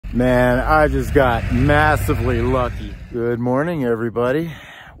Man, I just got massively lucky. Good morning, everybody.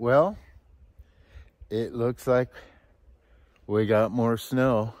 Well, it looks like we got more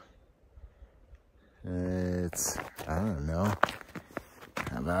snow. It's, I don't know,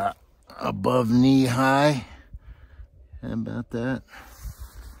 about above knee high. How about that?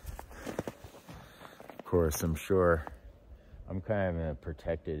 Of course, I'm sure I'm kind of in a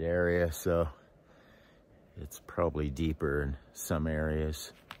protected area, so it's probably deeper in some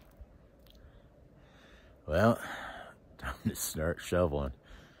areas. Well, time to start shoveling.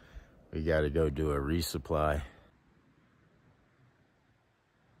 We got to go do a resupply.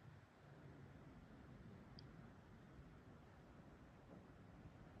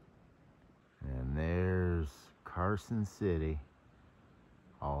 And there's Carson City,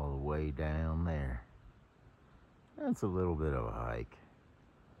 all the way down there. That's a little bit of a hike.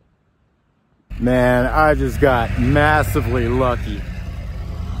 Man, I just got massively lucky.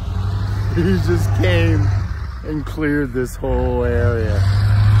 He just came and cleared this whole area.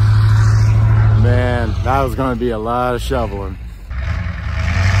 Man, that was going to be a lot of shoveling.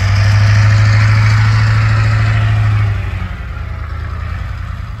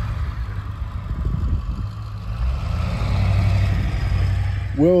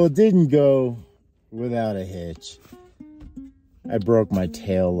 Well, it didn't go without a hitch. I broke my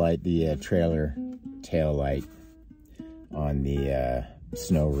tail light, the trailer tail light on the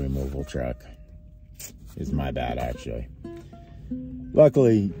snow removal truck. It's my bad, actually.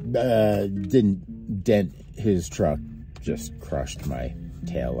 Luckily, didn't dent his truck, just crushed my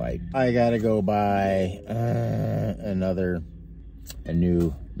tail light. I gotta go buy a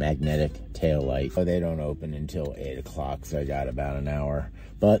new magnetic tail light. They don't open until 8 o'clock, so I got about an hour.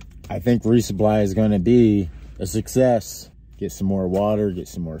 But I think resupply is gonna be a success. Get some more water, get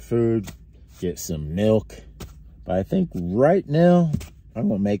some more food, get some milk. But I think right now, I'm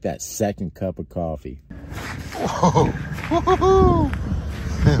gonna make that second cup of coffee. Whoa! Woo-hoo-hoo.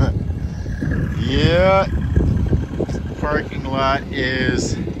 Yeah, parking lot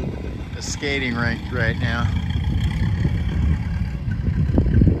is a skating rink right now.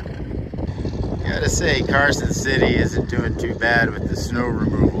 Gotta say, Carson City isn't doing too bad with the snow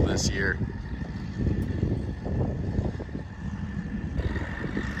removal this year.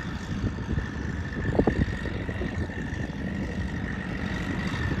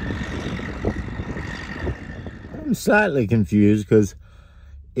 I'm slightly confused because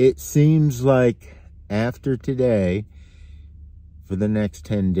it seems like after today, for the next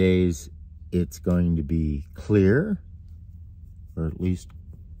 10 days, it's going to be clear, or at least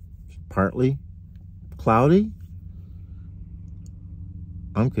partly cloudy.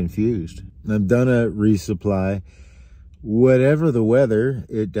 I'm confused. I've done a resupply. Whatever the weather,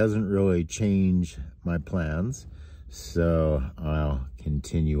 it doesn't really change my plans, so I'll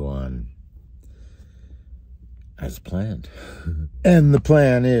continue on as planned. And the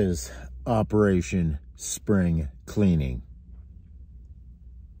plan is Operation Spring Cleaning.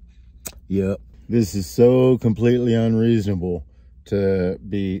 Yep, this is so completely unreasonable to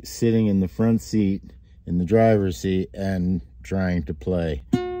be sitting in the front seat, in the driver's seat, and trying to play.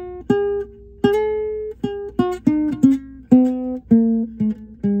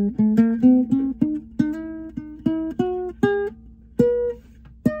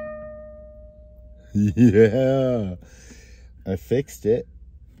 Yeah, I fixed it.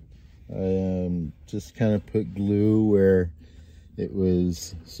 I just kind of put glue where it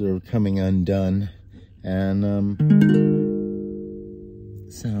was sort of coming undone, and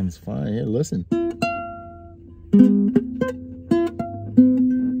sounds fine. Here, listen.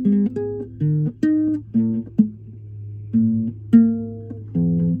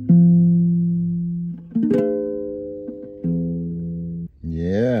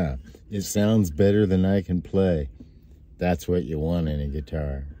 Yeah, it sounds better than I can play. That's what you want in a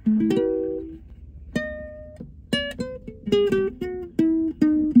guitar.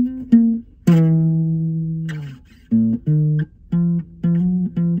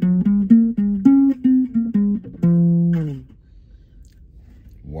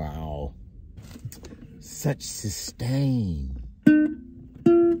 Wow, such sustain.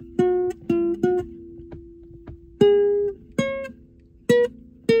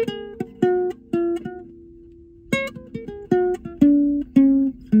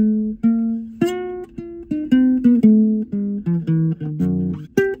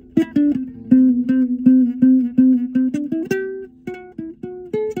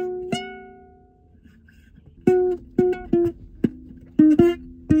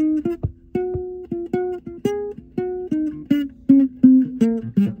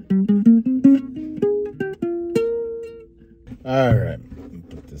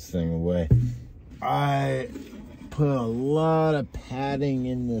 this thing away. I put a lot of padding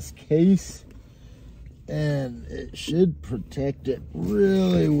in this case, and it should protect it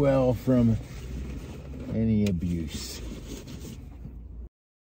really well from any abuse.